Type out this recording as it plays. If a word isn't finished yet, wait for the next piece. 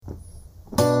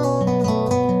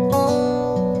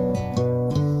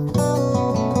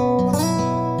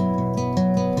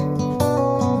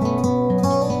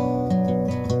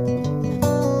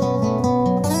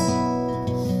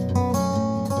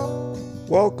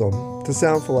Welcome to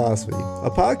Sound Philosophy, a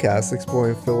podcast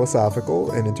exploring philosophical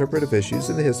and interpretive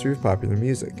issues in the history of popular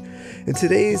music. In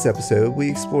today's episode, we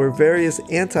explore various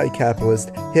anti-capitalist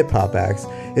hip-hop acts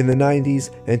in the 90s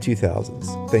and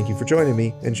 2000s. Thank you for joining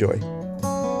me. Enjoy.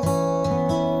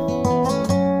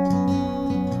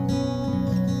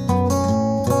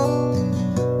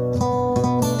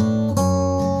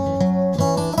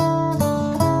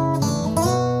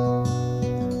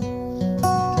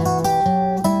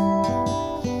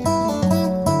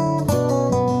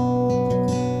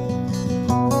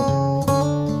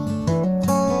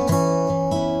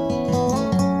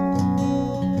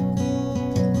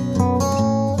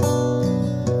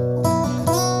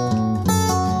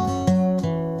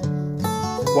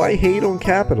 Why hate on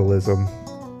capitalism?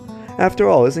 After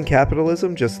all, isn't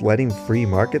capitalism just letting free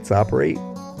markets operate?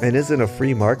 And isn't a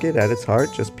free market at its heart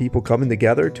just people coming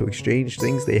together to exchange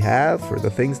things they have for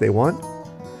the things they want?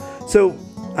 So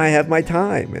I have my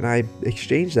time and I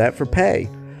exchange that for pay.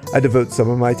 I devote some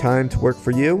of my time to work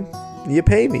for you. You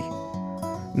pay me.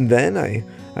 And then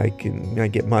I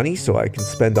get money so I can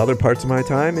spend other parts of my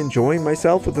time enjoying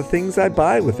myself with the things I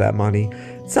buy with that money.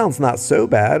 It sounds not so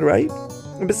bad, right?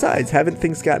 And besides, haven't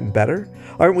things gotten better?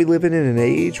 Aren't we living in an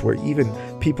age where even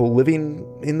people living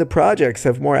in the projects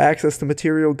have more access to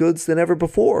material goods than ever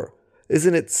before?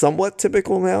 Isn't it somewhat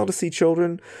typical now to see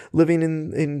children living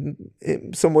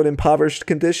in somewhat impoverished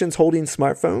conditions holding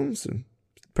smartphones and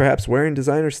perhaps wearing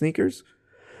designer sneakers?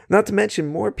 Not to mention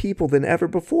more people than ever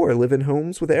before live in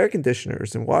homes with air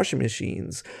conditioners and washing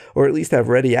machines, or at least have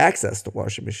ready access to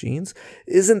washing machines.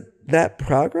 Isn't that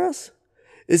progress?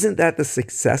 Isn't that the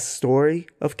success story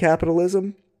of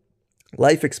capitalism?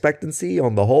 Life expectancy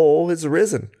on the whole has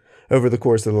risen over the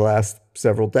course of the last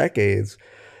several decades.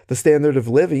 The standard of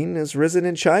living has risen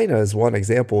in China as one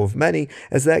example of many,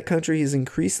 as that country has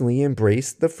increasingly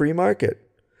embraced the free market.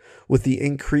 With the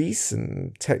increase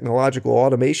in technological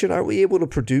automation, are we able to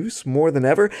produce more than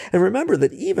ever? And remember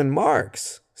that even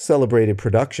Marx celebrated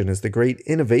production as the great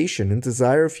innovation and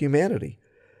desire of humanity.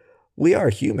 We are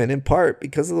human in part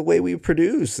because of the way we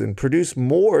produce and produce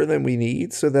more than we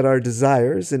need so that our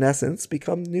desires, in essence,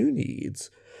 become new needs.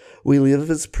 We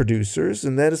live as producers,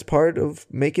 and that is part of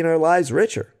making our lives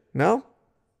richer, no?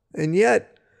 And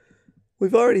yet,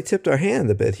 we've already tipped our hand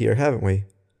a bit here, haven't we?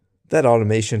 That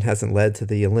automation hasn't led to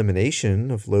the elimination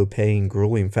of low-paying,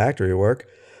 grueling factory work,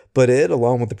 but it,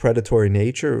 along with the predatory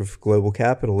nature of global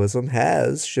capitalism,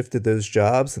 has shifted those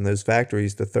jobs and those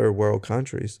factories to third-world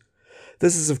countries.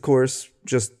 This is, of course,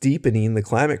 just deepening the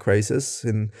climate crisis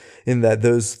in that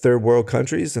those third world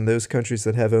countries and those countries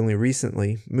that have only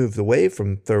recently moved away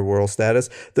from third world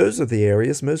status, those are the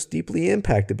areas most deeply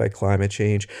impacted by climate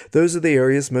change. Those are the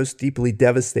areas most deeply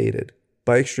devastated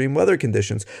by extreme weather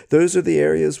conditions. Those are the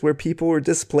areas where people are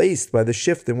displaced by the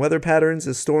shift in weather patterns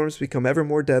as storms become ever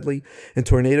more deadly and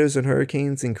tornadoes and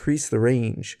hurricanes increase the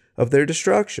range of their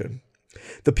destruction.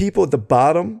 The people at the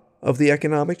bottom of the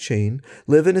economic chain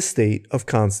live in a state of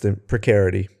constant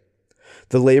precarity.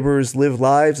 The laborers live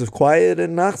lives of quiet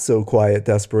and not so quiet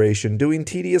desperation, doing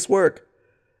tedious work.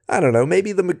 I don't know,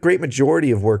 maybe the great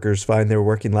majority of workers find their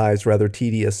working lives rather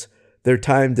tedious, their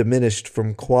time diminished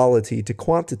from quality to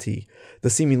quantity,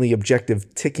 the seemingly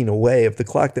objective ticking away of the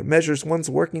clock that measures one's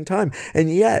working time.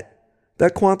 And yet,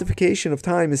 that quantification of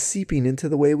time is seeping into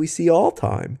the way we see all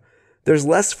time. There's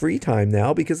less free time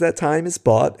now because that time is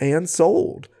bought and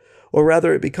sold. Or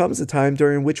rather, it becomes a time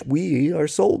during which we are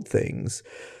sold things.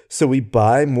 So we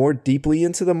buy more deeply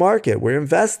into the market. We're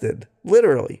invested,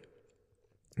 literally.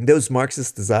 Those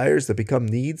Marxist desires that become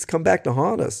needs come back to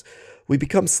haunt us. We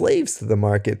become slaves to the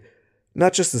market,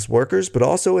 not just as workers, but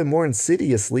also and more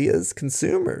insidiously as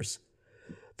consumers.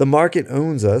 The market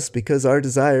owns us because our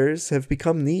desires have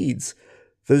become needs.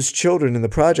 Those children in the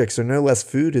projects are no less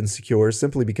food insecure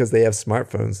simply because they have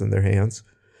smartphones in their hands.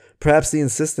 Perhaps the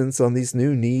insistence on these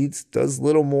new needs does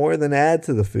little more than add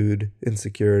to the food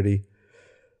insecurity.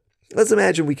 Let's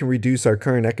imagine we can reduce our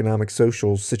current economic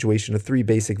social situation to three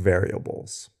basic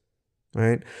variables.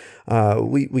 Right?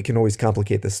 We can always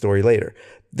complicate this story later.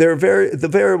 The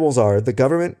variables are the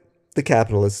government, the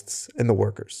capitalists, and the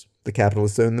workers. The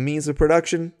capitalists own the means of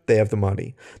production, they have the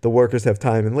money. The workers have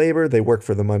time and labor, they work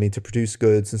for the money to produce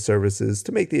goods and services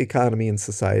to make the economy and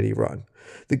society run.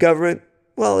 The government,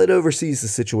 well, it oversees the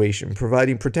situation,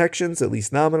 providing protections, at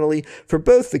least nominally, for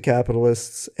both the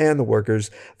capitalists and the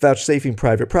workers, vouchsafing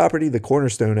private property, the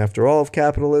cornerstone, after all, of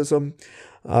capitalism,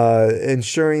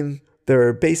 ensuring there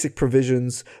are basic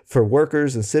provisions for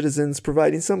workers and citizens,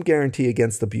 providing some guarantee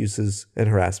against abuses and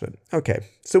harassment. Okay,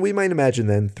 so we might imagine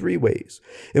then three ways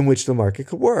in which the market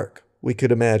could work. We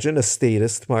could imagine a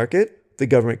statist market, the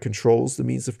government controls the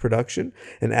means of production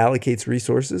and allocates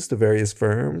resources to various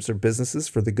firms or businesses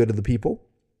for the good of the people.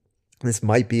 This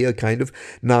might be a kind of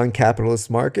non-capitalist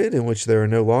market in which there are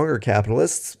no longer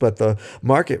capitalists, but the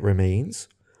market remains.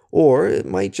 Or it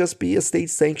might just be a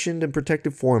state-sanctioned and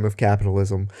protected form of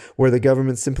capitalism, where the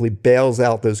government simply bails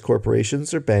out those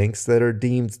corporations or banks that are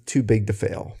deemed too big to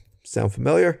fail. Sound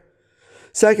familiar?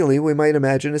 Secondly, we might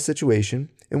imagine a situation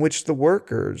in which the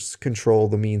workers control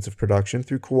the means of production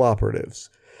through cooperatives.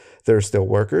 There are still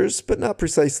workers, but not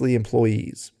precisely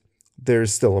employees. There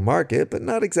is still a market, but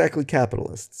not exactly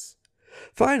capitalists.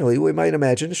 Finally, we might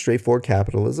imagine a straightforward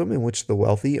capitalism in which the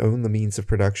wealthy own the means of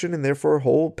production and therefore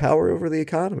hold power over the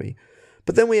economy.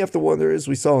 But then we have to wonder, as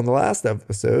we saw in the last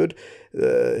episode,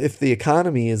 if the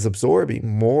economy is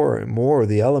absorbing more and more of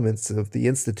the elements of the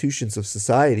institutions of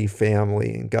society,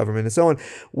 family and government and so on,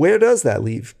 where does that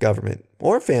leave government,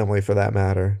 or family for that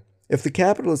matter? If the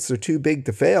capitalists are too big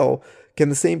to fail, can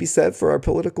the same be said for our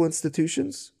political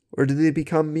institutions? Or do they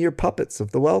become mere puppets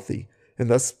of the wealthy, and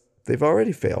thus they've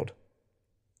already failed?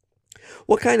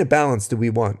 What kind of balance do we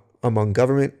want among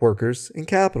government, workers, and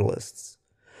capitalists?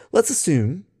 Let's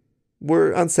assume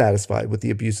we're unsatisfied with the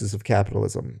abuses of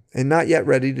capitalism and not yet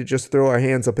ready to just throw our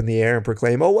hands up in the air and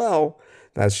proclaim, oh well,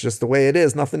 that's just the way it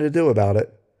is, nothing to do about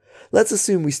it. Let's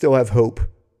assume we still have hope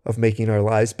of making our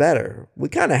lives better. We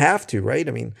kind of have to, right?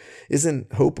 I mean,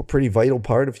 isn't hope a pretty vital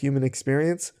part of human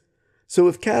experience? So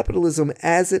if capitalism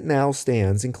as it now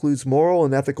stands includes moral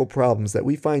and ethical problems that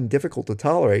we find difficult to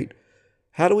tolerate,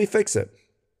 how do we fix it?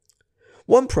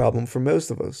 One problem for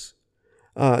most of us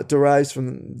derives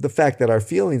from the fact that our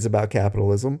feelings about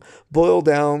capitalism boil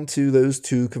down to those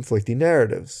two conflicting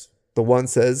narratives. The one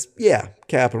says, yeah,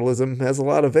 capitalism has a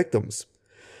lot of victims.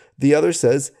 The other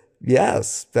says,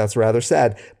 yes, that's rather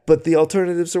sad, but the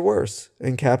alternatives are worse,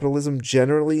 and capitalism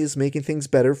generally is making things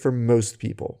better for most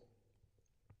people.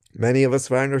 Many of us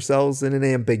find ourselves in an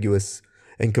ambiguous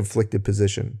and conflicted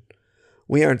position.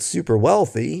 We aren't super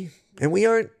wealthy, and we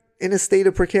aren't in a state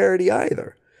of precarity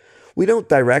either. We don't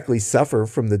directly suffer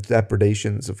from the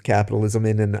depredations of capitalism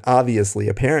in an obviously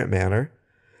apparent manner.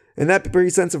 And that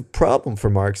presents a problem for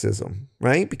Marxism,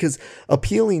 right? Because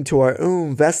appealing to our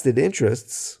own vested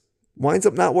interests winds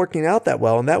up not working out that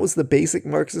well. And that was the basic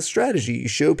Marxist strategy. You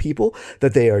show people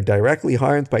that they are directly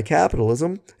harmed by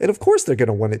capitalism, and of course they're going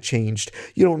to want it changed.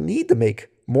 You don't need to make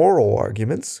moral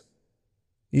arguments.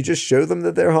 You just show them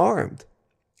that they're harmed.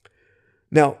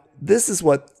 Now, this is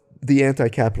what the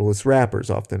anti-capitalist rappers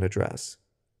often address.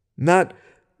 Not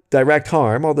direct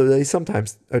harm, although they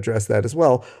sometimes address that as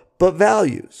well, but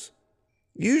values.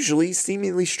 Usually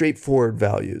seemingly straightforward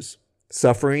values.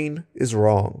 Suffering is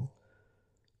wrong.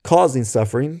 Causing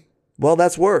suffering, well,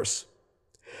 that's worse.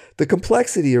 The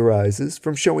complexity arises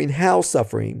from showing how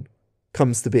suffering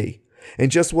comes to be,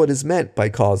 and just what is meant by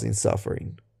causing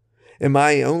suffering. Am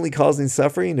I only causing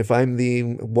suffering if I'm the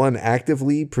one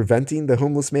actively preventing the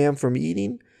homeless man from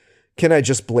eating? Can I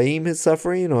just blame his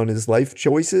suffering on his life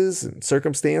choices and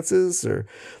circumstances or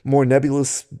more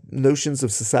nebulous notions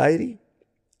of society?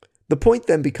 The point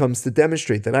then becomes to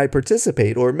demonstrate that I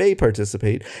participate or may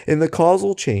participate in the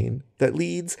causal chain that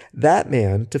leads that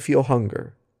man to feel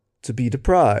hunger, to be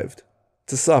deprived,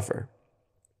 to suffer.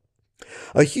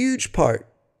 A huge part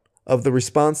of the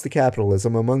response to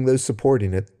capitalism among those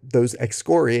supporting it, those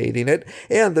excoriating it,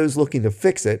 and those looking to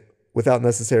fix it without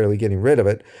necessarily getting rid of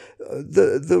it,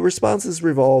 the responses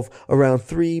revolve around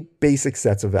three basic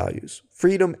sets of values: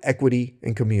 freedom, equity,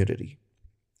 and community.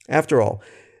 After all,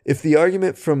 if the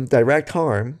argument from direct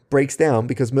harm breaks down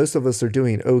because most of us are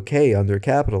doing okay under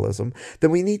capitalism, then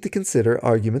we need to consider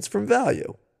arguments from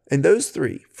value. And those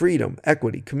three, freedom,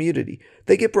 equity, community,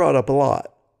 they get brought up a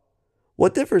lot.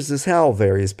 What differs is how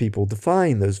various people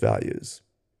define those values.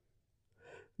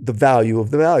 The value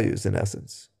of the values, in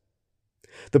essence.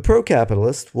 The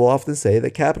pro-capitalist will often say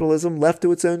that capitalism, left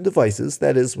to its own devices,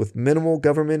 that is, with minimal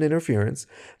government interference,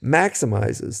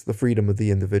 maximizes the freedom of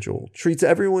the individual, treats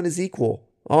everyone as equal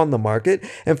on the market,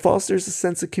 and fosters a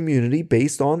sense of community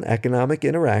based on economic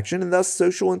interaction and thus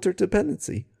social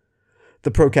interdependency. The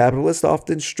pro-capitalist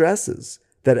often stresses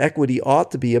that equity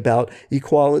ought to be about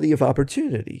equality of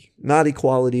opportunity, not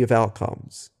equality of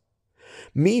outcomes.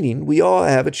 Meaning, we all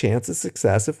have a chance at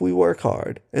success if we work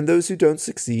hard, and those who don't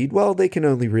succeed, well, they can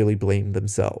only really blame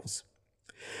themselves.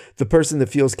 The person that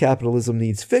feels capitalism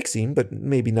needs fixing, but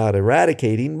maybe not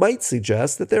eradicating, might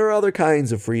suggest that there are other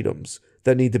kinds of freedoms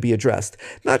that need to be addressed,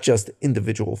 not just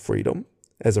individual freedom,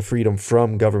 as a freedom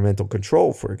from governmental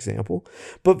control, for example,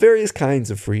 but various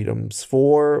kinds of freedoms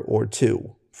for or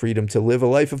to freedom to live a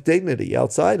life of dignity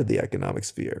outside of the economic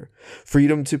sphere,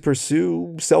 freedom to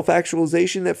pursue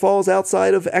self-actualization that falls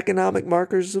outside of economic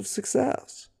markers of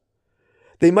success.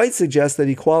 They might suggest that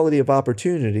equality of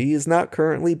opportunity is not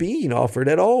currently being offered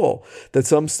at all, that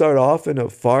some start off in a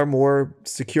far more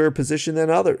secure position than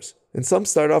others, and some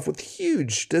start off with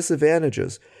huge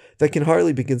disadvantages that can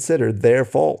hardly be considered their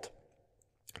fault.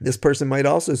 This person might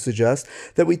also suggest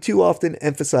that we too often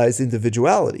emphasize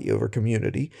individuality over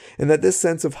community, and that this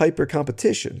sense of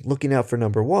hyper-competition, looking out for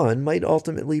number one, might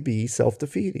ultimately be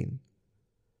self-defeating.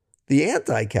 The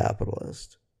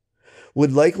anti-capitalist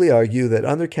would likely argue that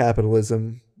under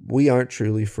capitalism, we aren't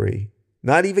truly free.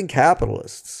 Not even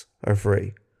capitalists are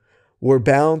free. We're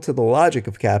bound to the logic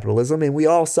of capitalism, and we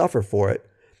all suffer for it.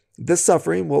 This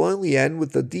suffering will only end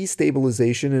with the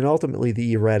destabilization and ultimately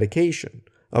the eradication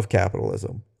of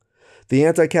capitalism. The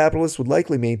anti-capitalist would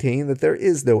likely maintain that there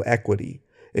is no equity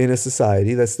in a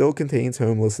society that still contains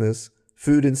homelessness,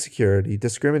 food insecurity,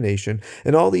 discrimination,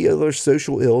 and all the other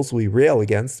social ills we rail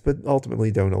against but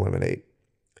ultimately don't eliminate.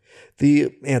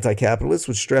 The anti-capitalist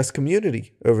would stress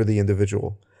community over the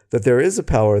individual, that there is a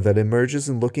power that emerges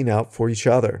in looking out for each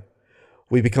other.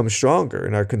 We become stronger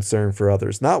in our concern for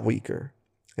others, not weaker.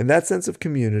 And that sense of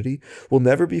community will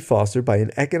never be fostered by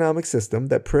an economic system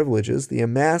that privileges the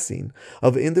amassing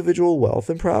of individual wealth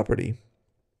and property.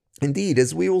 Indeed,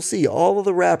 as we will see, all of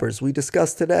the rappers we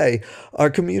discussed today are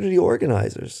community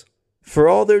organizers. For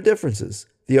all their differences,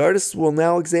 the artists will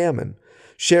now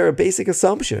share a basic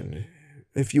assumption.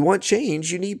 If you want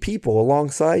change, you need people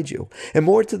alongside you. And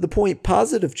more to the point,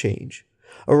 positive change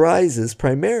arises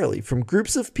primarily from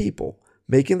groups of people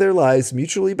making their lives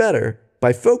mutually better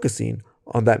by focusing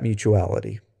on that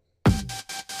mutuality.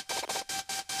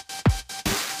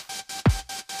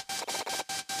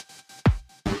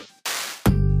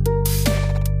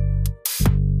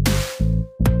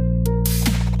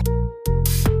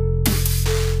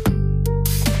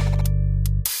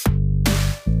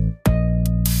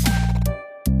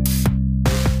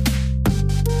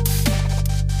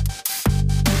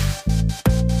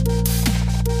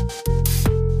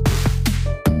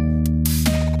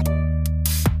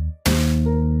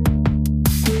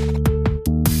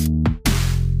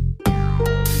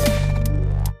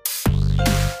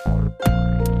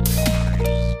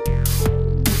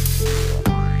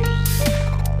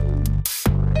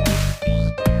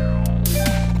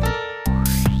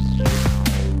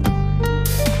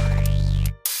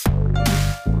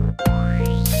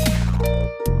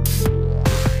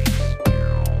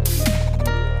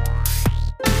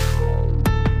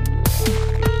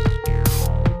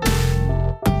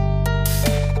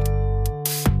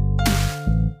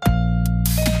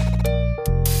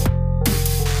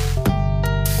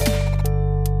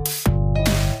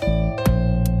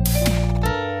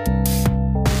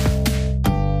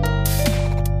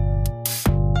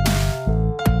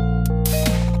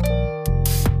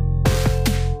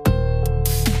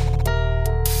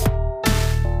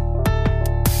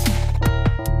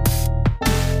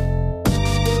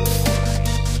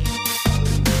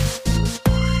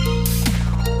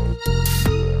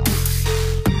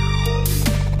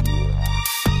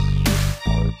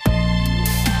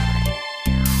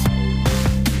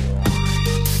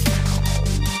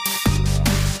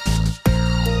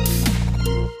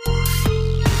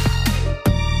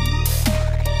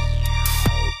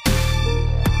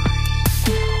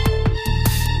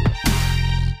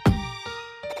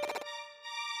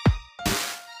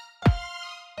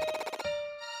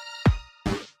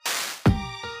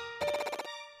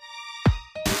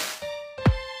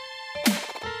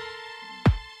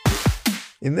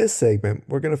 In this segment,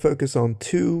 we're going to focus on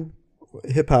two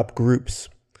hip-hop groups,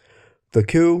 The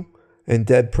Coup and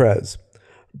Dead Prez,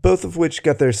 both of which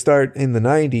got their start in the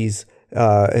 90s,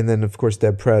 and then, of course,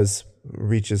 Dead Prez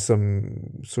reaches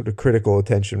some sort of critical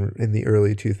attention in the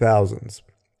early 2000s.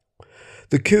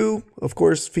 The Coup, of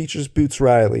course, features Boots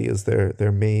Riley as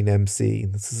their main MC.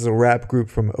 This is a rap group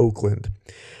from Oakland.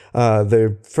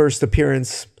 Their first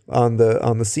appearance on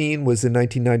the scene was in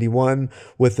 1991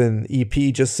 with an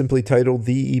EP just simply titled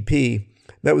The EP.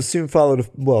 That was soon followed,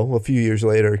 a few years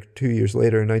later, 2 years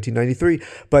later in 1993,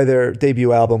 by their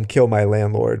debut album Kill My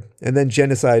Landlord, and then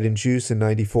Genocide and Juice in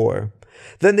 94.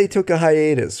 Then they took a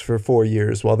hiatus for 4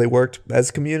 years while they worked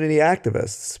as community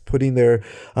activists, putting their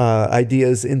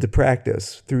ideas into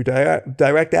practice through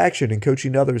direct action and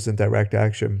coaching others in direct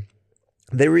action.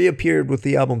 They reappeared with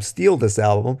the album Steal This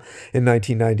Album in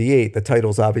 1998. The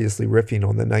title's obviously riffing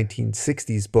on the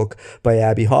 1960s book by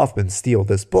Abbie Hoffman, Steal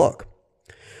This Book.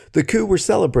 The Coup were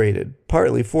celebrated,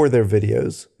 partly for their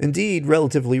videos. Indeed,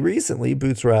 relatively recently,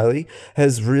 Boots Riley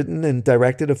has written and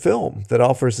directed a film that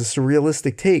offers a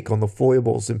surrealistic take on the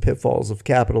foibles and pitfalls of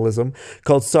capitalism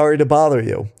called Sorry to Bother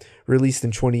You, released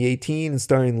in 2018 and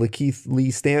starring Lakeith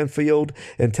Lee Stanfield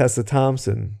and Tessa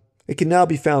Thompson. It can now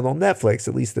be found on Netflix,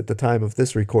 at least at the time of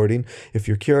this recording, if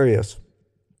you're curious.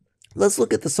 Let's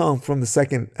look at the song from the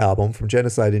second album from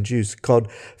Genocide and Juice called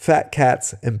Fat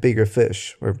Cats and Bigger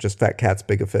Fish, or just Fat Cats,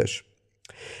 Bigger Fish.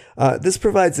 This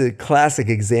provides a classic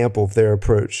example of their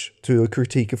approach to a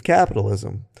critique of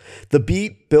capitalism. The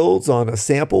beat builds on a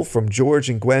sample from George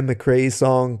and Gwen McCrae's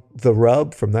song The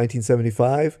Rub from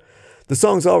 1975. The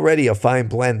song's already a fine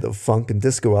blend of funk and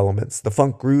disco elements, the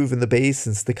funk groove in the bass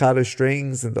and staccato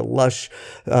strings, and the lush,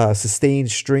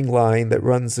 sustained string line that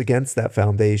runs against that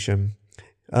foundation.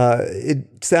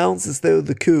 It sounds as though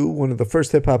The Coup, one of the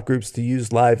first hip-hop groups to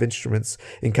use live instruments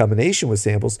in combination with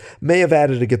samples, may have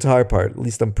added a guitar part, at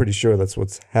least I'm pretty sure that's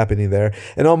what's happening there,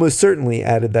 and almost certainly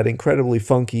added that incredibly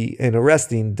funky and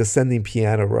arresting descending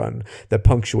piano run that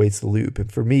punctuates the loop. And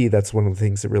for me, that's one of the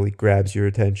things that really grabs your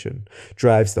attention,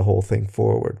 drives the whole thing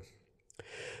forward.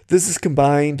 This is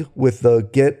combined with the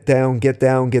get down, get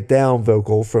down, get down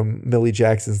vocal from Millie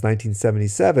Jackson's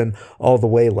 1977 All the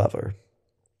Way Lover.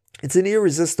 It's an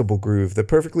irresistible groove that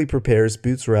perfectly prepares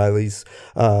Boots Riley's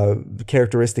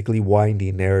characteristically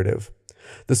winding narrative.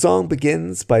 The song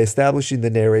begins by establishing the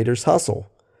narrator's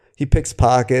hustle. He picks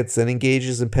pockets and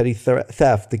engages in petty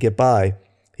theft to get by.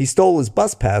 He stole his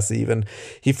bus pass even.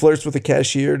 He flirts with a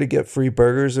cashier to get free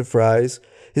burgers and fries.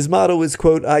 His motto is,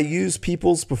 quote, I use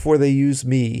peoples before they use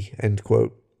me, end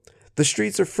quote. The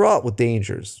streets are fraught with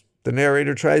dangers. The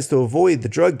narrator tries to avoid the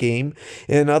drug game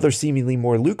and other seemingly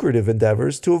more lucrative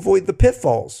endeavors to avoid the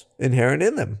pitfalls inherent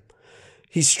in them.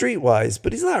 He's streetwise,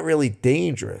 but he's not really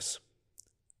dangerous.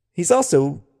 He's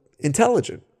also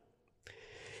intelligent.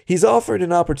 He's offered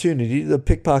an opportunity to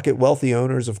pickpocket wealthy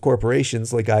owners of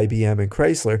corporations like IBM and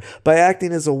Chrysler by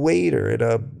acting as a waiter at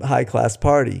a high-class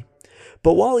party.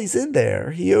 But while he's in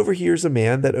there, he overhears a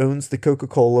man that owns the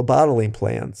Coca-Cola bottling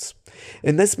plants.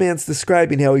 And this man's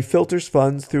describing how he filters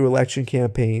funds through election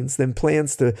campaigns, then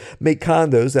plans to make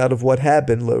condos out of what had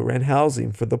been low-rent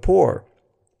housing for the poor.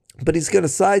 But he's going to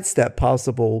sidestep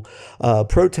possible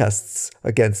protests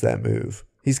against that move.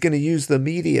 He's going to use the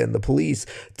media and the police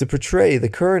to portray the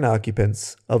current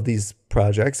occupants of these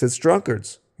projects as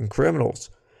drunkards and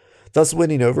criminals, thus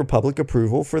winning over public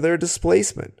approval for their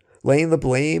displacement, laying the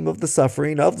blame of the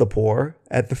suffering of the poor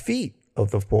at the feet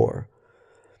of the poor.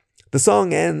 The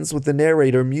song ends with the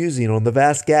narrator musing on the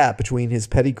vast gap between his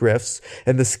petty grifts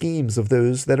and the schemes of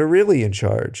those that are really in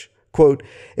charge. Quote,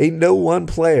 ain't no one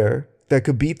player that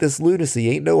could beat this lunacy,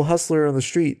 ain't no hustler on the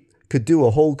street could do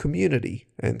a whole community,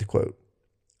 end quote.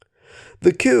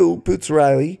 The Coup, Boots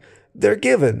Riley, they're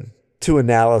given to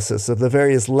analysis of the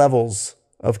various levels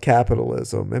of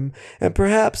capitalism and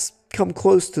perhaps come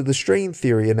close to the strain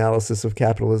theory analysis of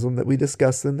capitalism that we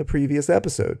discussed in the previous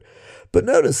episode. But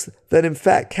notice that in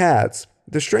Fat Cats,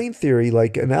 the strain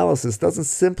theory-like analysis doesn't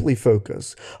simply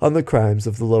focus on the crimes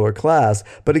of the lower class,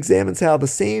 but examines how the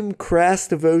same crass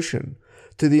devotion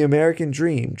to the American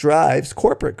dream drives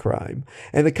corporate crime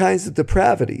and the kinds of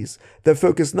depravities that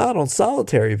focus not on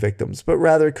solitary victims, but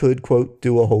rather could, quote,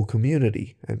 do a whole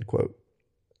community, end quote.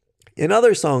 In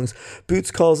other songs,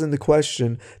 Boots calls into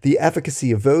question the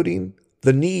efficacy of voting,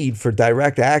 the need for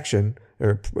direct action,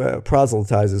 or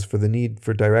proselytizes for the need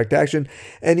for direct action,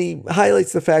 and he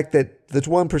highlights the fact that the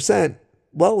 1%,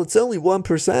 well, it's only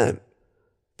 1%.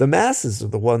 The masses are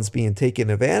the ones being taken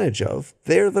advantage of.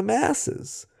 They're the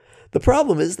masses. The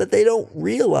problem is that they don't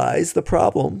realize the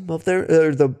problem of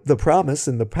the promise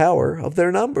and the power of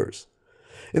their numbers.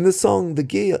 In the song The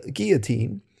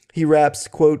Guillotine, he raps,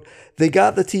 quote, they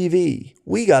got the TV,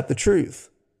 we got the truth.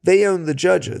 They own the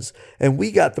judges, and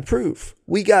we got the proof.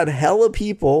 We got hella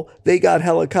people, they got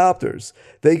helicopters.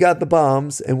 They got the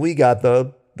bombs, and we got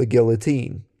the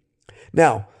guillotine.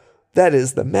 Now, that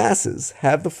is, the masses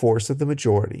have the force of the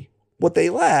majority. What they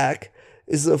lack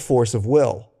is a force of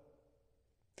will.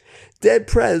 Dead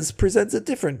Prez presents a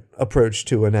different approach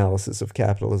to analysis of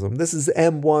capitalism. This is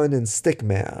M1 and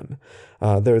Stickman.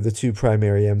 They're the two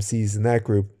primary MCs in that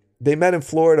group. They met in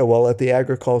Florida while at the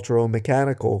Agricultural and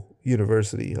Mechanical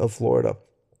University of Florida.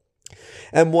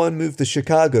 M1 moved to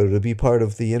Chicago to be part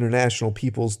of the International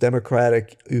People's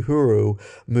Democratic Uhuru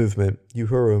movement.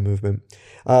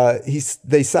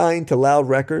 They signed to Loud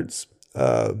Records,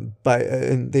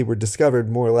 and they were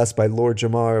discovered more or less by Lord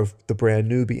Jamar of the Brand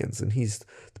Nubians, and he's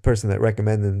the person that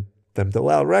recommended them to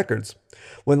Loud Records.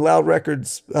 When Loud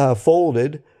Records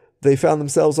folded, they found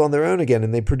themselves on their own again,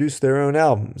 and they produced their own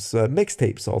albums,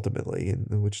 mixtapes ultimately,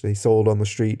 in which they sold on the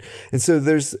street. And so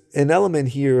there's an element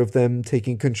here of them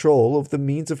taking control of the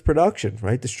means of production,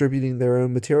 right? Distributing their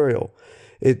own material.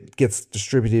 It gets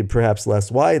distributed perhaps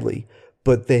less widely,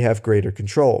 but they have greater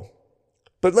control.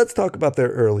 But let's talk about their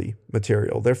early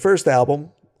material. Their first album,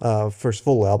 first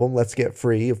full album, Let's Get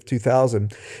Free of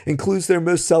 2000, includes their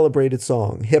most celebrated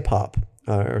song, Hip Hop,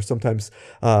 or sometimes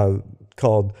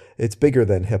called It's Bigger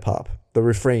Than Hip Hop. The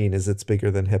refrain is It's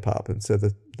Bigger Than Hip Hop. And so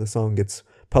the song gets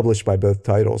published by both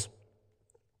titles.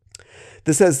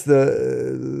 This is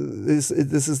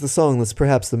the song that's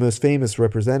perhaps the most famous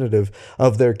representative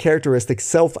of their characteristic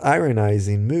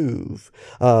self-ironizing move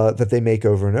that they make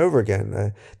over and over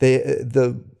again.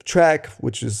 The track,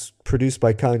 which is produced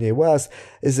by Kanye West,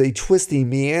 is a twisty,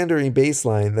 meandering bass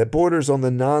line that borders on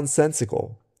the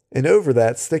nonsensical. And over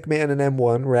that, Stickman and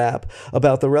M1 rap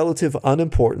about the relative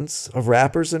unimportance of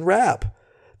rappers and rap,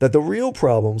 that the real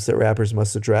problems that rappers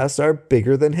must address are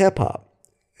bigger than hip-hop.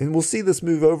 And we'll see this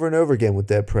move over and over again with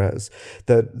Dead Prez,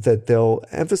 that they'll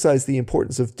emphasize the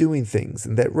importance of doing things,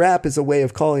 and that rap is a way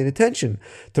of calling attention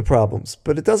to problems,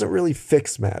 but it doesn't really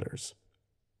fix matters.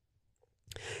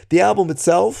 The album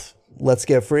itself, Let's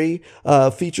Get Free,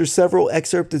 features several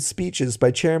excerpted speeches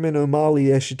by Chairman Omali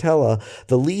Yeshitela,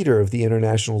 the leader of the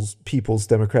International People's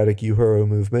Democratic Uhuru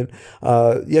movement.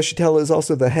 Yeshitela is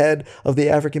also the head of the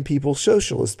African People's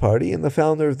Socialist Party and the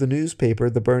founder of the newspaper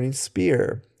The Burning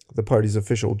Spear, the party's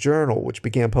official journal, which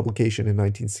began publication in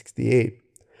 1968.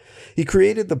 He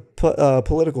created the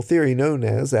political theory known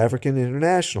as African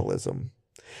internationalism.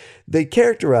 They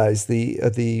characterized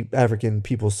the African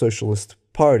People's Socialist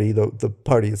Party, the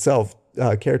party itself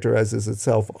characterizes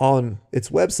itself on its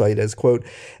website as, quote,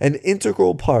 an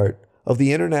integral part of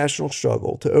the international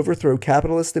struggle to overthrow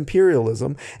capitalist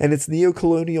imperialism and its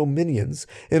neocolonial minions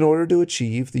in order to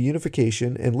achieve the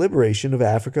unification and liberation of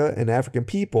Africa and African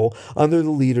people under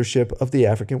the leadership of the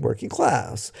African working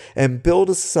class, and build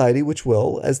a society which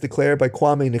will, as declared by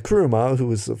Kwame Nkrumah, who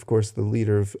was, of course, the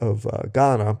leader of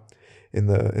Ghana in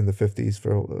the 50s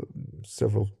for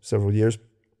several years,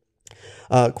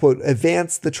 quote,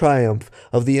 advance the triumph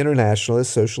of the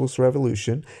internationalist socialist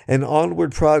revolution and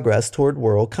onward progress toward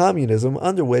world communism,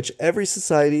 under which every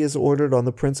society is ordered on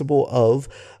the principle of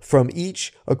from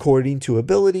each according to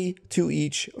ability to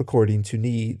each according to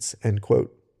needs, end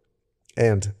quote.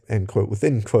 And end quote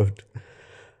within quote.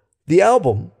 The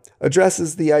album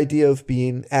addresses the idea of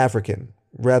being African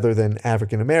rather than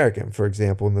African American, for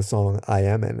example, in the song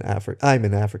I'm an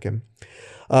African.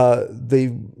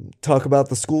 They talk about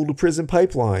the school to prison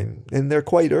pipeline, and they're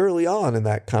quite early on in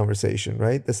that conversation,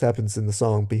 right? This happens in the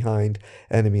song Behind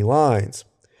Enemy Lines.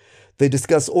 They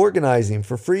discuss organizing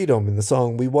for freedom in the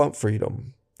song We Want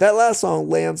Freedom. That last song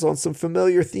lands on some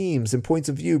familiar themes and points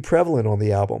of view prevalent on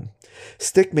the album.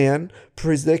 Stickman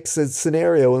predicts a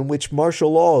scenario in which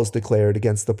martial law is declared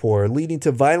against the poor, leading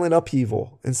to violent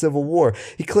upheaval and civil war.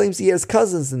 He claims he has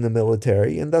cousins in the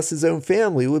military, and thus his own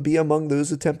family would be among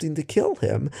those attempting to kill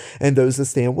him and those that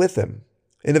stand with him.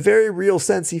 In a very real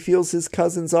sense, he feels his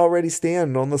cousins already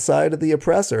stand on the side of the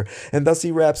oppressor, and thus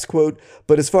he raps, quote,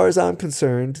 but as far as I'm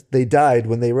concerned, they died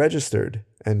when they registered,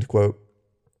 end quote.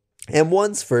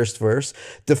 M1's first verse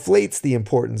deflates the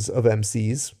importance of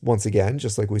MCs, once again,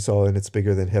 just like we saw in It's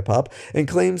Bigger Than Hip Hop, and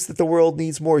claims that the world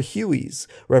needs more Hueys,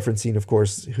 referencing, of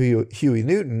course, Huey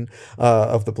Newton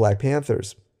of the Black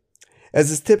Panthers.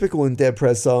 As is typical in Dead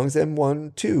Prez songs,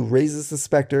 M1, too, raises the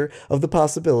specter of the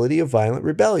possibility of violent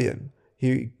rebellion.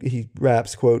 He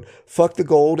raps, quote, fuck the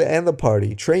gold and the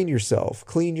party, train yourself,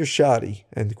 clean your shoddy,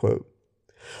 end quote.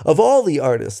 Of all the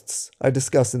artists I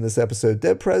discussed in this episode,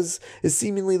 Dead Prez is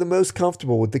seemingly the most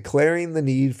comfortable with declaring the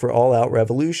need for all-out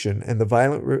revolution and the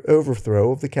violent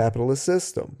overthrow of the capitalist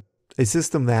system. A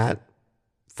system that,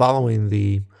 following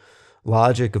the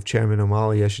logic of Chairman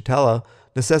Omali Yeshitela,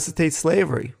 necessitates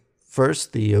slavery.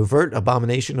 First, the overt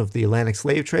abomination of the Atlantic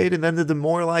slave trade, and then the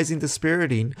demoralizing,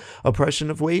 dispiriting oppression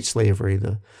of wage slavery,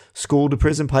 the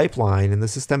school-to-prison pipeline, and the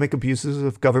systemic abuses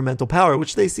of governmental power,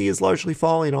 which they see as largely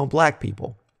falling on black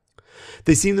people.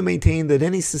 They seem to maintain that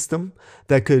any system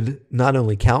that could not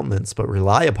only countenance but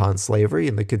rely upon slavery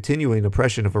and the continuing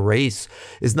oppression of a race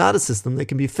is not a system that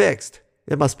can be fixed.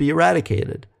 It must be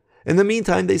eradicated. In the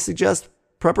meantime, they suggest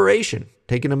preparation,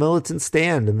 taking a militant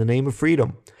stand in the name of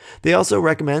freedom. They also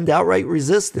recommend outright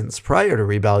resistance prior to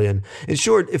rebellion. In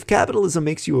short, if capitalism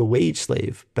makes you a wage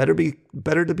slave,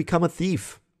 better to become a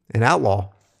thief, an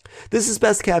outlaw. This is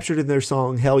best captured in their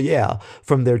song Hell Yeah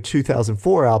from their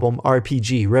 2004 album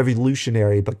RPG,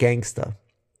 Revolutionary but Gangsta.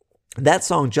 That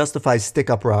song justifies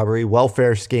stick-up robbery,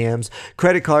 welfare scams,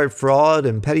 credit card fraud,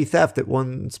 and petty theft at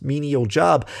one's menial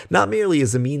job, not merely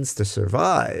as a means to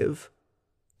survive,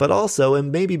 but also,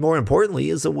 and maybe more importantly,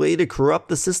 as a way to corrupt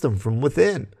the system from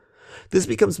within. This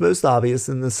becomes most obvious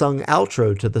in the sung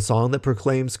outro to the song that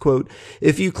proclaims, quote,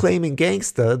 "If you claiming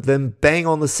gangsta, then bang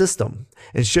on the system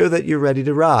and show that you're ready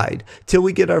to ride. Till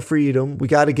we get our freedom, we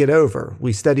gotta get over.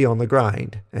 We steady on the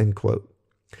grind," end quote.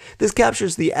 This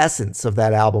captures the essence of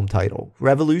that album title,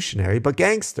 revolutionary but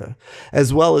gangsta,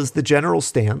 as well as the general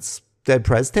stance Dead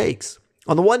Prez takes.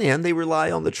 On the one hand, they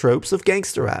rely on the tropes of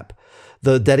gangster rap,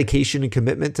 the dedication and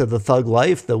commitment to the thug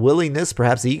life, the willingness,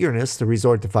 perhaps eagerness, to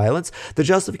resort to violence, the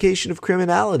justification of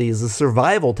criminality as a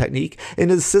survival technique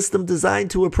in a system designed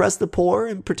to oppress the poor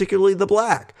and particularly the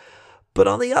black. But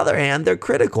on the other hand, they're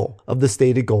critical of the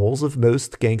stated goals of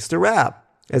most gangster rap.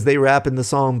 As they rap in the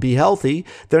song Be Healthy,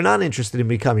 they're not interested in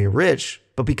becoming rich,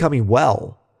 but becoming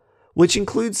well, which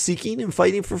includes seeking and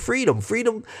fighting for freedom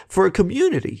for a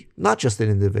community, not just an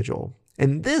individual.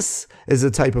 And this is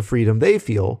a type of freedom they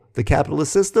feel the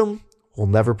capitalist system will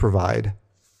never provide.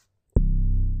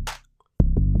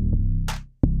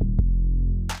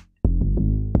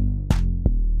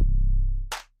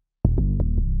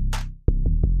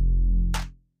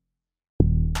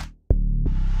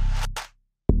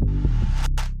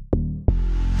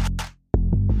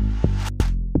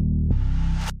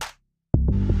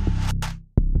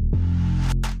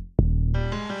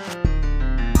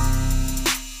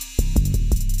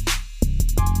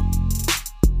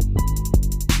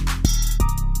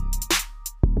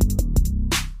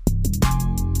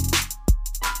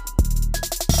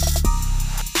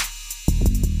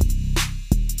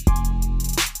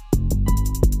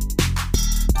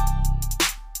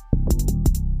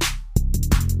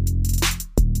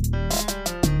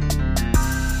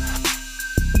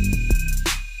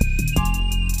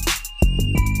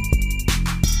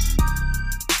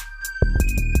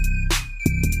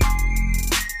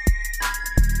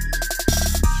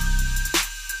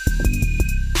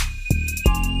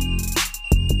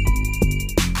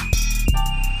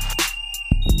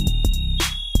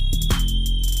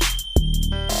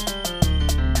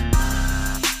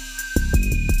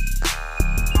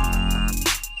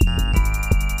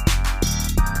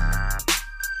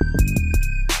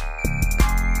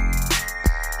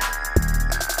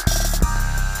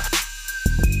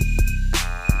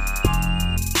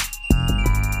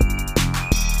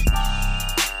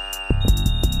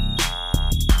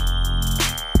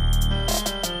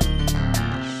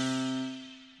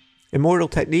 Immortal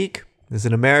Technique is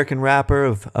an American rapper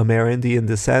of Amerindian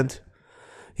descent.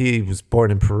 He was born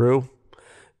in Peru.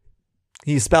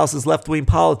 He espouses left-wing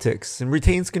politics and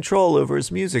retains control over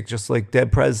his music, just like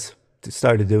Dead Prez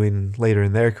started doing later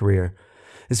in their career.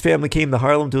 His family came to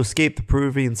Harlem to escape the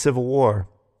Peruvian Civil War.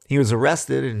 He was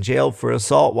arrested and jailed for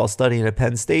assault while studying at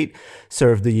Penn State,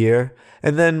 served a year,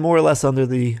 and then, more or less under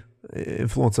the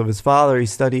influence of his father, he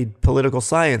studied political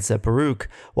science at Baruch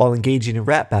while engaging in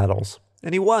rap battles.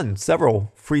 And he won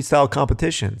several freestyle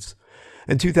competitions.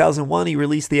 In 2001, he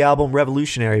released the album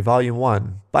Revolutionary Volume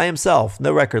 1 by himself,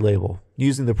 no record label,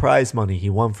 using the prize money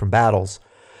he won from battles.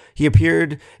 He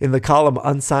appeared in the column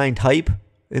Unsigned Hype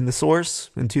in The Source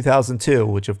in 2002,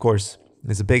 which of course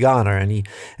is a big honor, and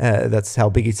that's how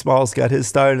Biggie Smalls got his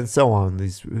start and so on.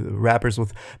 These rappers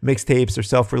with mixtapes or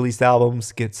self-released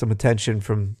albums get some attention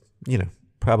from,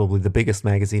 probably the biggest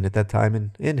magazine at that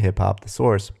time in hip-hop, The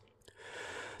Source.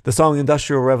 The song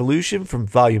Industrial Revolution from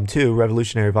Volume 2,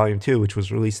 Revolutionary Volume 2, which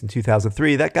was released in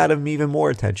 2003, that got him even more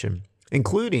attention,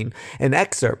 including an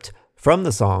excerpt from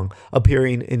the song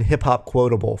appearing in Hip Hop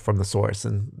Quotable from The Source,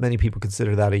 and many people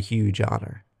consider that a huge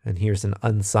honor. And here's an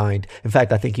unsigned, in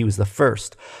fact, I think he was the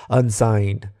first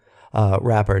unsigned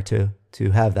rapper to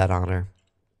have that honor.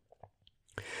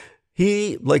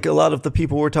 He, like a lot of the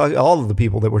people all of the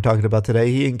people that we're talking about today,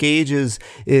 he engages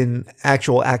in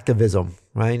actual activism,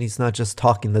 right? He's not just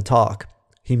talking the talk.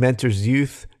 He mentors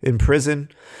youth in prison.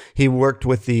 He worked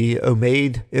with the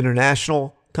Omaid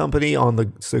International Company on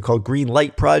the so-called Green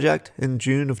Light Project in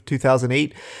June of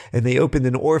 2008, and they opened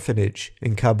an orphanage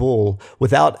in Kabul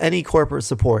without any corporate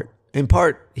support. In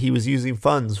part, he was using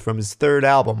funds from his third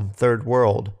album, Third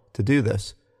World, to do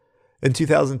this. In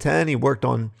 2010, he worked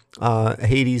on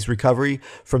Haiti's recovery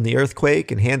from the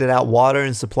earthquake and handed out water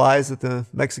and supplies at the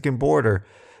Mexican border.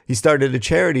 He started a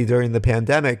charity during the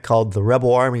pandemic called the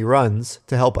Rebel Army Runs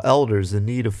to help elders in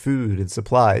need of food and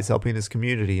supplies, helping his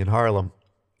community in Harlem.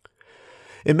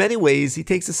 In many ways, he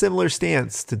takes a similar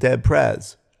stance to Dead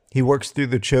Prez. He works through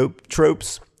the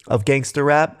tropes of gangster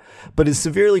rap, but is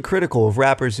severely critical of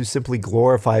rappers who simply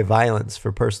glorify violence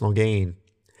for personal gain.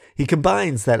 He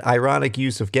combines that ironic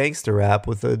use of gangster rap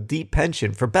with a deep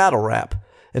penchant for battle rap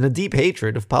and a deep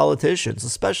hatred of politicians,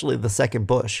 especially the second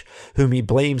Bush, whom he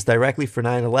blames directly for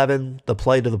 9/11, the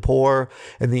plight of the poor,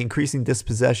 and the increasing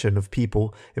dispossession of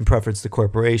people in preference to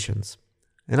corporations.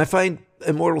 And I find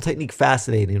Immortal Technique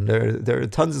fascinating. There are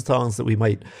tons of songs that we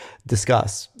might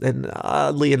discuss. And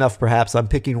oddly enough, perhaps, I'm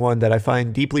picking one that I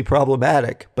find deeply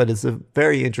problematic, but it's a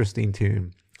very interesting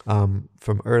tune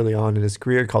from early on in his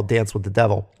career called Dance with the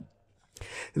Devil.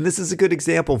 And this is a good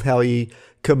example of how he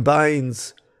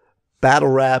combines battle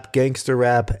rap, gangster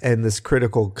rap, and this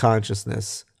critical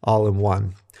consciousness all in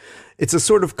one. It's a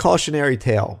sort of cautionary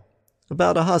tale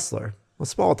about a hustler, a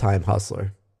small-time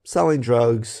hustler, selling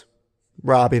drugs,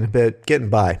 robbing a bit, getting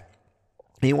by.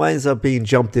 He winds up being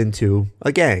jumped into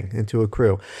a gang, into a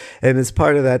crew. And as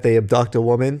part of that, they abduct a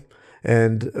woman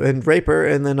and rape her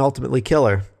and then ultimately kill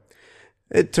her.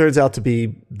 It turns out to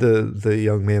be the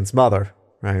young man's mother,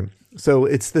 right? So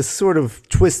it's this sort of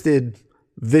twisted,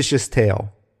 vicious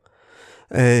tale.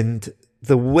 And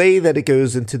the way that it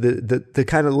goes into the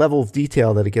kind of level of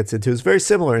detail that it gets into is very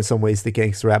similar in some ways to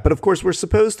gangster rap. But of course, we're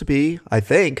supposed to be, I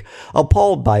think,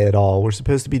 appalled by it all. We're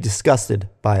supposed to be disgusted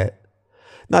by it.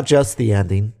 Not just the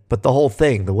ending, but the whole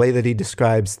thing. The way that he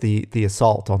describes the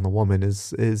assault on the woman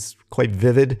is quite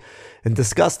vivid and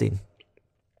disgusting.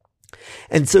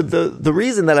 And so the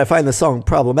reason that I find the song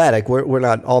problematic, we're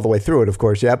not all the way through it, of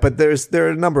course, yet, but there are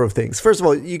a number of things. First of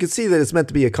all, you can see that it's meant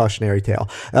to be a cautionary tale.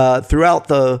 Throughout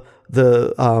the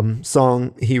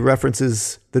song, he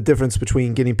references the difference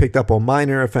between getting picked up on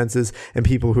minor offenses and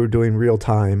people who are doing real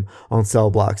time on cell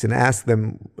blocks, and ask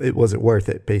them, was it worth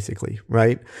it, basically,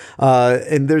 right?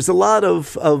 And there's a lot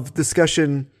of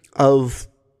discussion of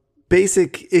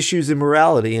basic issues in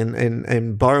morality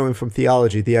and borrowing from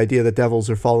theology, the idea that devils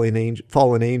are fallen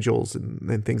angels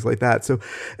and things like that. So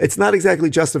it's not exactly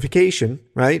justification,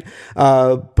 right?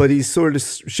 But he's sort of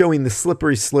showing the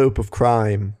slippery slope of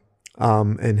crime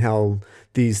and how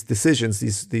these decisions,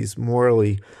 these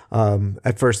morally,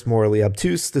 at first morally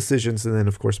obtuse decisions, and then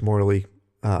of course morally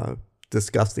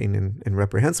disgusting and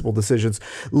reprehensible decisions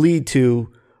lead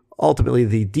to ultimately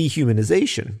the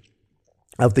dehumanization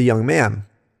of the young man.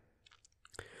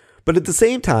 But at the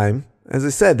same time, as I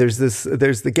said, there's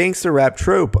the gangster rap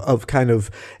trope of kind of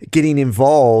getting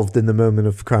involved in the moment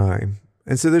of crime.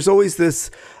 And so there's always this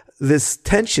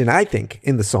tension, I think,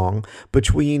 in the song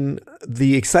between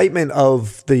the excitement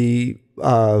of the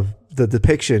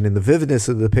depiction and the vividness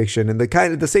of the depiction and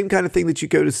the same kind of thing that you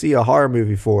go to see a horror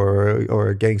movie for or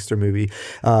a gangster movie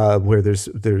where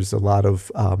there's a lot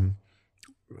of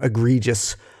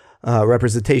egregious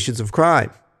representations of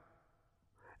crime.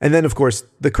 And then, of course,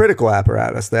 the critical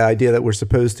apparatus, the idea that we're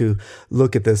supposed to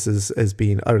look at this as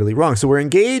being utterly wrong. So we're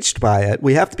engaged by it.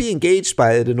 We have to be engaged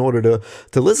by it in order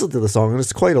to listen to the song. And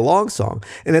it's quite a long song.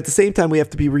 And at the same time, we have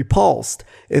to be repulsed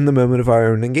in the moment of our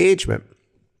own engagement.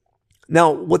 Now,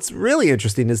 what's really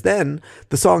interesting is then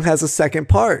the song has a second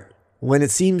part. When it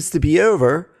seems to be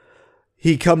over,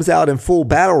 he comes out in full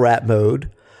battle rap mode,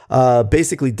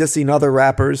 basically dissing other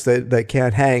rappers that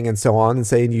can't hang and so on, and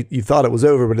saying you thought it was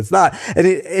over, but it's not.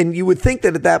 And you would think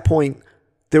that at that point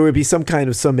there would be some kind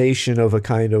of summation of a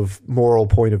kind of moral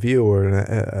point of view or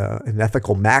an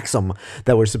ethical maxim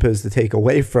that we're supposed to take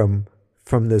away from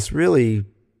this really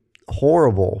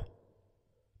horrible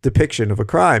depiction of a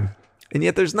crime. And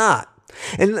yet there's not.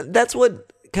 And that's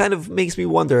what kind of makes me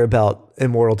wonder about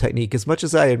Immortal Technique. As much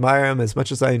as I admire him, as much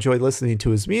as I enjoy listening to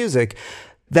his music,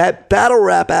 that battle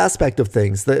rap aspect of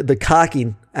things, the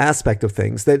cocking aspect of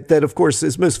things, that of course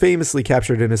is most famously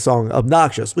captured in his song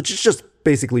Obnoxious, which is just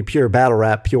basically pure battle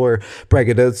rap, pure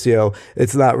braggadocio.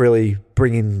 It's not really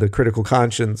bringing the critical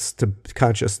conscience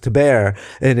to bear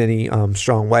in any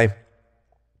strong way.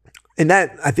 And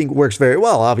that, I think, works very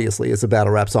well, obviously, as a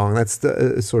battle rap song. That's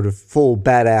the sort of full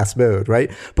badass mode,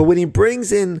 right? But when he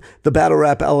brings in the battle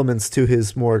rap elements to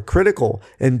his more critical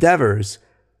endeavors,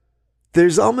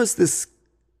 there's almost this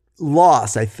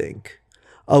loss, I think,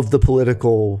 of the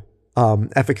political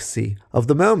efficacy of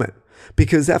the moment.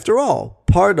 Because after all,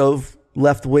 part of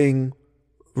left-wing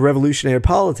revolutionary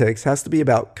politics has to be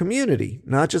about community,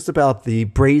 not just about the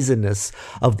brazenness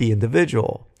of the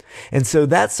individual. And so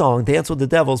that song, Dance with the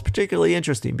Devil, is particularly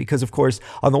interesting because, of course,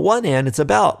 on the one hand, it's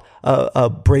about a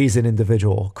brazen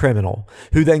individual criminal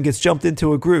who then gets jumped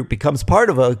into a group, becomes part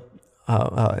of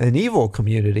an evil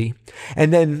community.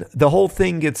 And then the whole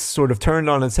thing gets sort of turned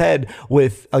on its head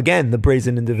with, again, the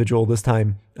brazen individual, this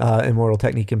time Immortal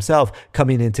Technique himself,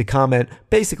 coming in to comment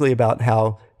basically about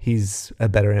how he's a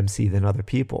better MC than other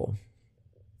people.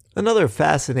 Another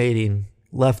fascinating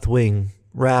left-wing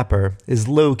rapper is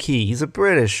Low Key. He's a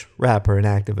British rapper and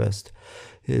activist.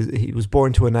 He was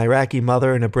born to an Iraqi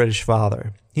mother and a British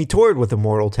father. He toured with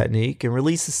Immortal Technique and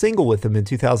released a single with them in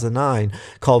 2009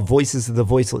 called Voices of the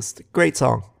Voiceless. Great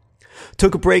song.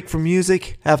 Took a break from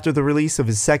music after the release of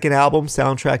his second album,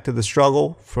 Soundtrack to the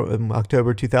Struggle, from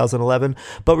October 2011,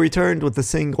 but returned with the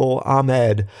single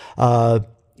Ahmed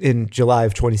in July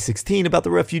of 2016 about the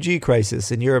refugee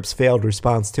crisis and Europe's failed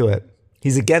response to it.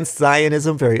 He's against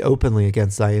Zionism, very openly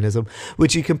against Zionism,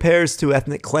 which he compares to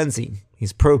ethnic cleansing.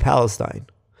 He's pro-Palestine.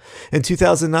 In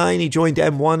 2009, he joined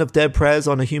M1 of Dead Prez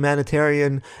on a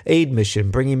humanitarian aid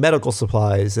mission, bringing medical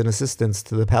supplies and assistance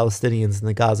to the Palestinians in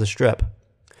the Gaza Strip.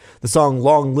 The song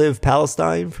Long Live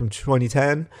Palestine from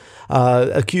 2010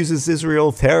 accuses Israel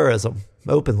of terrorism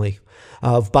openly,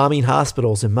 of bombing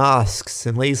hospitals and mosques,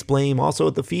 and lays blame also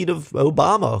at the feet of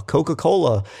Obama,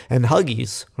 Coca-Cola, and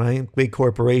Huggies, right? Big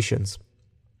corporations.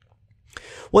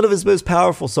 One of his most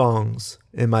powerful songs,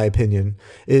 in my opinion,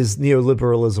 is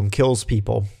Neoliberalism Kills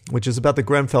People, which is about the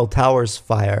Grenfell Towers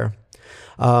fire.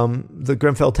 The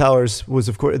Grenfell Towers was,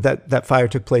 of course, that fire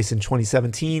took place in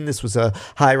 2017. This was a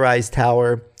high-rise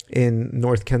tower in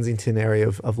North Kensington area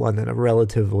of London, a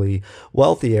relatively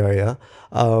wealthy area.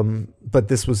 But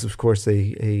this was, of course,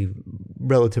 a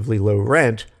relatively low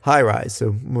rent high-rise,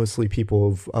 so mostly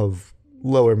people of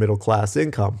lower middle-class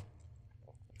income.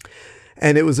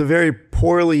 And it was a very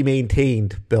poorly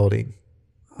maintained building,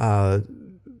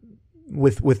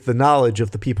 with the knowledge of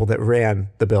the people that ran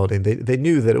the building. They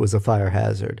knew that it was a fire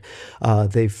hazard.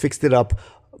 They fixed it up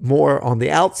more on the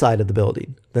outside of the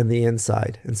building than the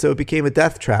inside. And so it became a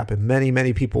death trap, and many,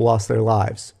 many people lost their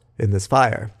lives in this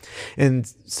fire.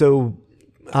 And so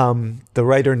the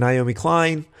writer Naomi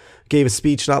Klein gave a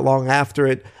speech not long after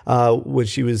it when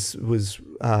she was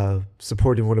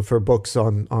supporting one of her books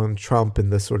on Trump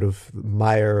and the sort of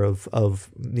mire of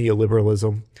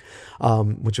neoliberalism,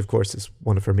 which of course is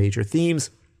one of her major themes.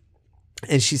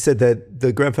 And she said that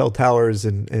the Grenfell Towers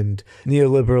and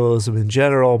neoliberalism in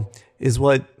general is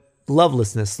what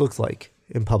lovelessness looks like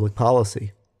in public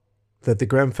policy. That the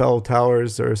Grenfell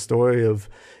Towers are a story of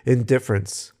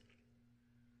indifference.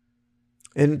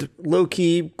 And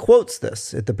Low-Key quotes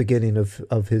this at the beginning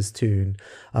of his tune,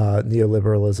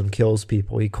 Neoliberalism Kills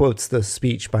People. He quotes the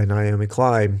speech by Naomi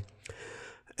Klein.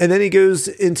 And then he goes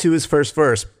into his first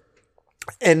verse.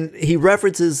 And he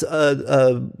references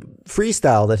a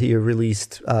freestyle that he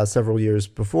released several years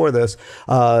before this,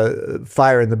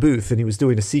 Fire in the Booth. And he was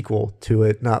doing a sequel to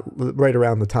it, not right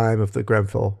around the time of the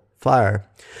Grenfell fire.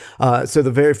 So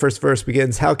the very first verse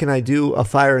begins, how can I do a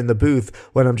fire in the booth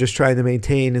when I'm just trying to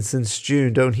maintain, and since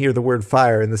June don't hear the word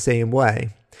fire in the same way?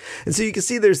 And so you can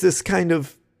see there's this kind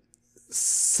of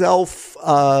self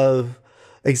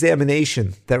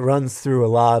examination that runs through a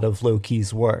lot of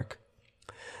Low-Key's work.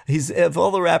 He's, of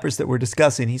all the rappers that we're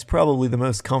discussing, he's probably the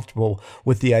most comfortable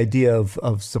with the idea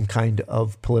of some kind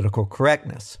of political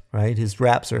correctness, right? His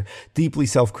raps are deeply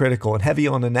self-critical and heavy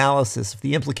on analysis of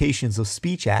the implications of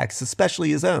speech acts,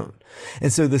 especially his own.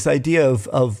 And so this idea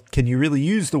of can you really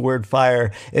use the word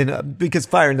fire? And because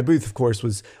Fire in the Booth, of course,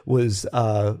 was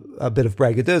a bit of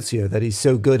braggadocio, that he's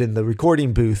so good in the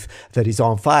recording booth that he's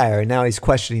on fire. And now he's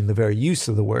questioning the very use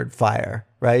of the word fire.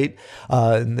 Right?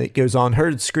 And it goes on,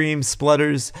 heard screams,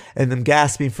 splutters, and them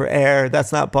gasping for air.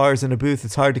 That's not bars in a booth.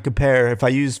 It's hard to compare. If I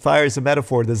use fire as a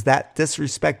metaphor, does that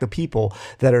disrespect the people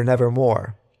that are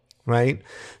nevermore? Right?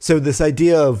 So this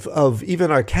idea of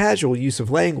even our casual use of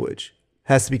language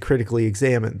has to be critically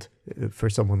examined for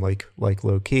someone like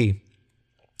Low-Key.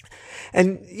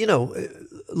 And, you know,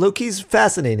 Low-Key's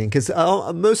fascinating because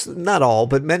not all,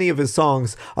 but many of his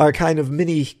songs are a kind of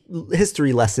mini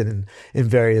history lesson in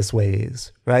various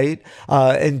ways, right?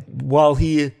 And while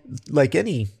he, like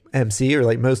any MC or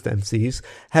like most MCs,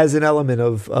 has an element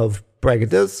of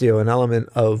braggadocio, an element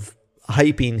of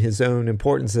hyping his own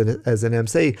importance as an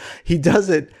MC, he does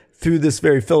it through this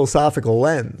very philosophical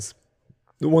lens.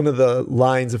 One of the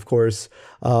lines, of course,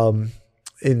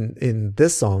 in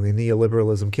this song, in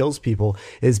Neoliberalism Kills People,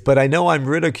 is, but I know I'm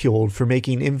ridiculed for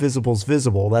making invisibles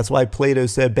visible. That's why Plato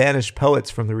said banish poets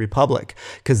from the Republic,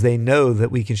 because they know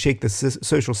that we can shake the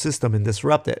social system and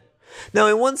disrupt it. Now,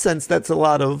 in one sense, that's a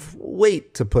lot of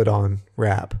weight to put on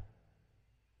rap,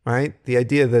 right? The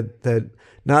idea that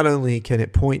not only can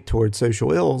it point toward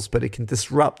social ills, but it can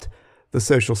disrupt the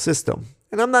social system.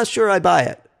 And I'm not sure I buy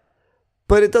it.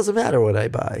 But it doesn't matter what I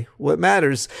buy. What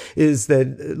matters is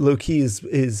that Low-Key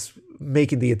is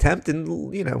making the attempt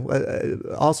and, you know,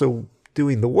 also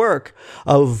doing the work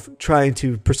of trying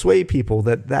to persuade people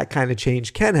that that kind of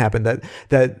change can happen,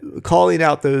 that calling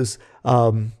out those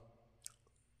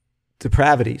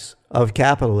depravities of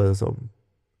capitalism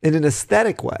in an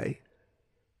aesthetic way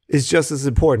is just as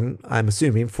important, I'm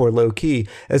assuming, for Low Key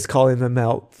as calling them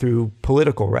out through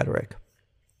political rhetoric.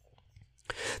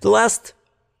 The last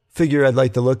figure I'd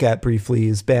like to look at briefly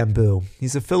is Bamboo.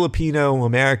 He's a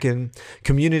Filipino-American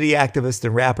community activist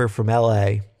and rapper from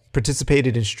LA.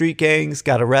 Participated in street gangs,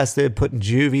 got arrested, put in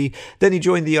juvie. Then he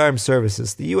joined the armed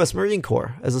services, the U.S. Marine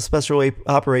Corps, as a special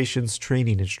operations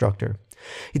training instructor.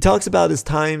 He talks about his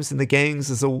times in the gangs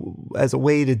as a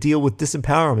way to deal with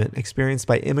disempowerment experienced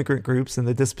by immigrant groups and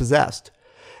the dispossessed.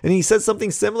 And he said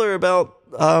something similar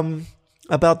about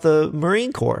the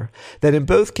Marine Corps, that in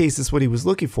both cases what he was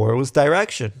looking for was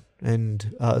direction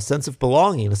and a sense of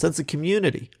belonging, a sense of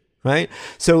community, right?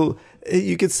 So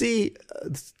you can see,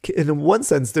 in one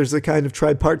sense, there's a kind of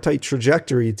tripartite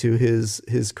trajectory to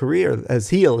his career as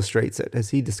he illustrates it, as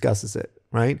he discusses it,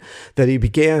 right? That he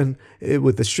began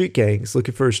with the street gangs,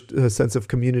 looking for a sense of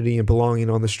community and belonging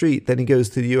on the street. Then he goes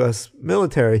to the U.S.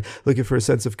 military, looking for a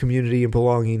sense of community and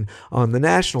belonging on the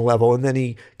national level. And then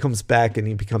he comes back and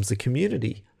he becomes a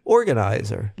community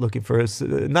organizer,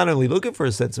 not only looking for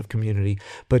a sense of community,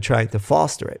 but trying to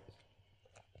foster it.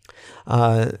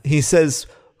 He says,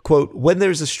 quote, "When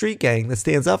there's a street gang that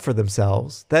stands up for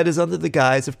themselves, that is under the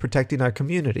guise of protecting our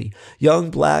community. Young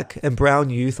black and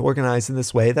brown youth organized in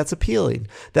this way, that's appealing.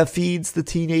 That feeds the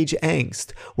teenage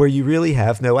angst where you really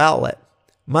have no outlet.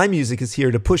 My music is here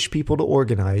to push people to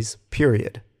organize,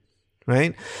 period."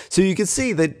 Right? So you can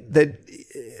see that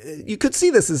you could see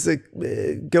this as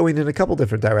going in a couple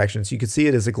different directions. You could see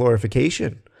it as a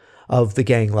glorification of the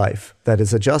gang life. That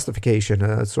is a justification,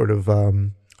 a sort of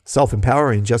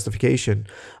self-empowering justification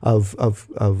of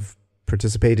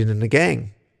participating in a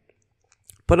gang.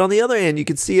 But on the other hand, you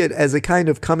could see it as a kind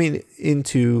of coming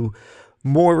into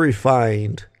more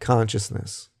refined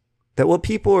consciousness, that what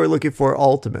people are looking for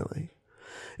ultimately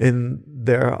in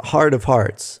their heart of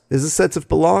hearts is a sense of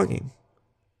belonging.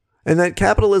 And that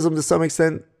capitalism to some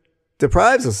extent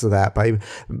deprives us of that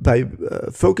by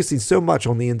focusing so much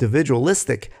on the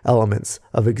individualistic elements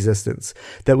of existence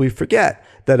that we forget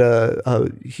that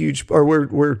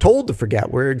we're told to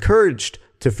forget, we're encouraged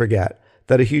to forget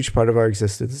that a huge part of our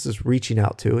existence is reaching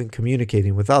out to and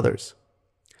communicating with others.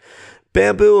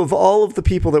 Bamboo, of all of the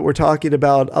people that we're talking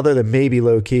about, other than maybe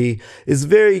Low Key, is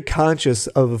very conscious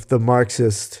of the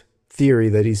Marxist theory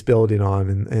that he's building on,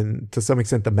 and to some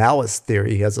extent the Maoist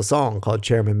theory. He has a song called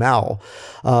Chairman Mao.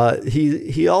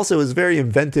 He also is very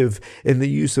inventive in the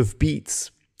use of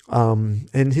beats,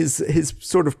 and his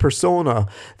sort of persona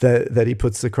that he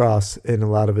puts across in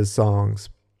a lot of his songs.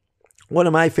 One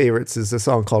of my favorites is a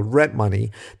song called Rent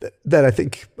Money that I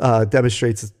think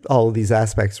demonstrates all of these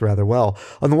aspects rather well.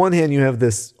 On the one hand, you have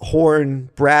this horn,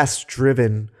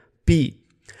 brass-driven beat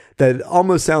that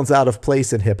almost sounds out of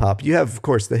place in hip-hop. You have, of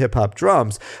course, the hip-hop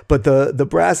drums, but the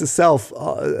brass itself,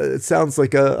 it sounds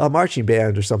like a marching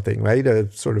band or something, right?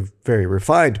 A sort of very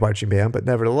refined marching band, but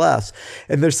nevertheless.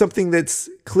 And there's something that's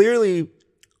clearly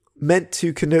meant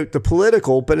to connote the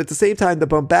political, but at the same time, the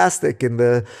bombastic, and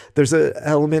there's an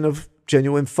element of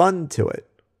genuine fun to it,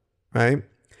 right?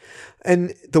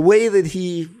 And the way that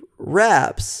he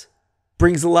raps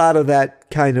brings a lot of that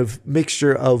kind of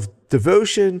mixture of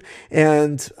devotion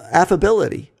and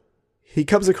affability. He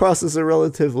comes across as a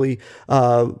relatively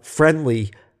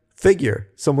friendly figure,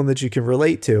 someone that you can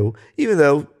relate to, even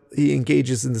though he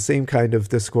engages in the same kind of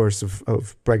discourse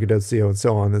of braggadocio and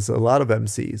so on as a lot of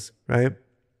MCs, right?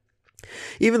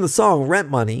 Even the song Rent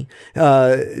Money,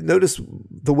 notice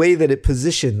the way that it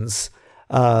positions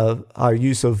our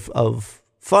use of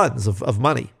funds, of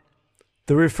money.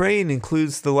 The refrain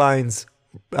includes the lines,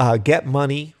 get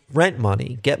money, rent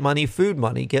money, get money, food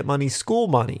money, get money, school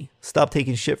money, stop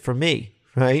taking shit from me,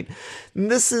 right?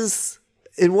 And this is,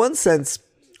 in one sense,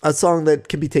 a song that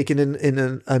can be taken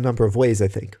in a number of ways, I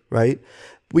think, right?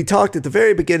 We talked at the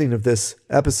very beginning of this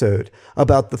episode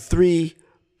about the three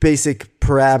basic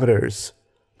parameters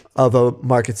of a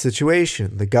market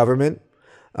situation: the government,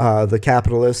 the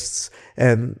capitalists,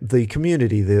 and the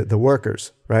community, the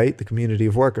workers, right? The community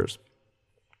of workers.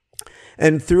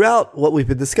 And throughout what we've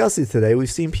been discussing today, we've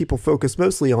seen people focus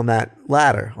mostly on that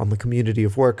latter, on the community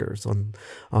of workers, on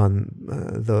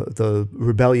the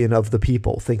rebellion of the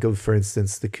people. Think of, for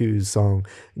instance, the Coups song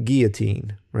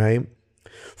Guillotine, right?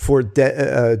 For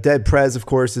Dead Prez, of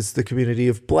course, it's the community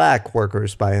of black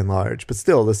workers by and large, but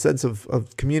still the sense of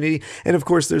community. And of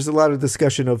course, there's a lot of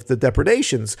discussion of the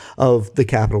depredations of the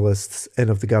capitalists and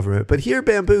of the government. But here,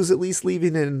 Bamboo's at least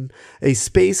leaving in a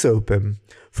space open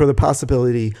for the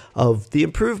possibility of the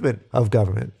improvement of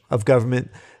government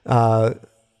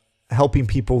helping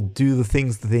people do the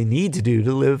things that they need to do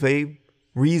to live a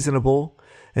reasonable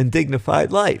and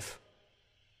dignified life.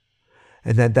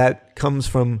 And that comes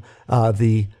from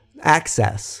the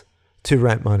access to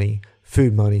rent money,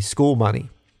 food money, school money,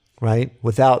 right?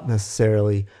 Without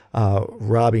necessarily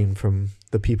robbing from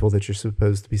the people that you're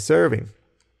supposed to be serving.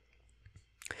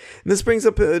 And this brings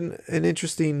up an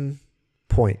interesting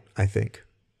point, I think.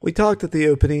 We talked at the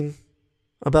opening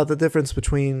about the difference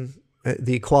between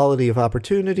the equality of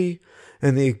opportunity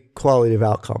and the equality of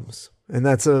outcomes. And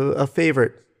that's a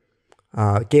favorite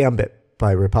gambit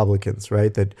by Republicans,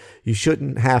 right? That you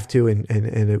shouldn't have to, and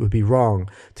it would be wrong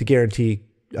to guarantee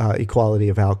equality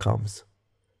of outcomes.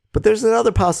 But there's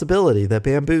another possibility that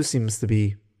Bamboo seems to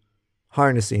be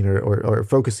harnessing or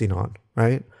focusing on,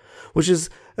 right? Which is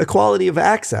equality of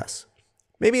access.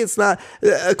 Maybe it's not,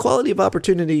 equality of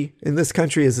opportunity in this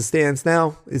country as it stands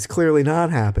now is clearly not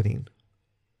happening.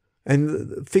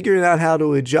 And figuring out how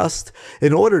to adjust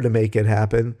in order to make it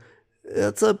happen,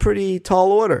 that's a pretty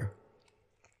tall order.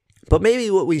 But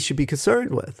maybe what we should be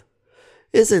concerned with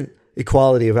isn't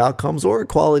equality of outcomes or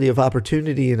equality of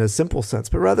opportunity in a simple sense,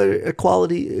 but rather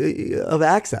equality of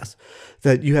access.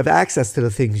 That you have access to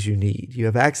the things you need. You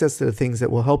have access to the things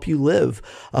that will help you live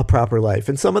a proper life.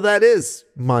 And some of that is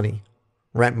money,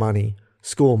 rent money,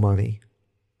 school money,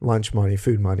 lunch money,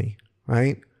 food money,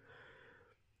 right?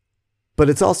 But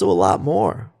it's also a lot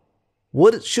more.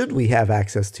 What should we have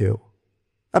access to?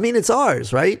 I mean, it's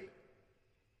ours, right?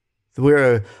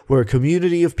 We're a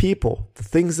community of people. The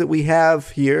things that we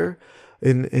have here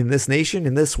in this nation,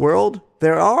 in this world,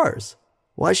 they're ours.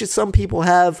 Why should some people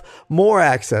have more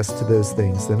access to those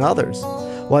things than others?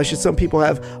 Why should some people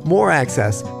have more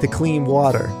access to clean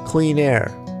water, clean air,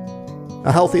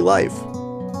 a healthy life?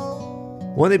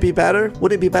 Wouldn't it be better?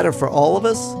 Wouldn't it be better for all of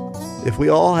us if we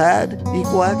all had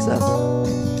equal access?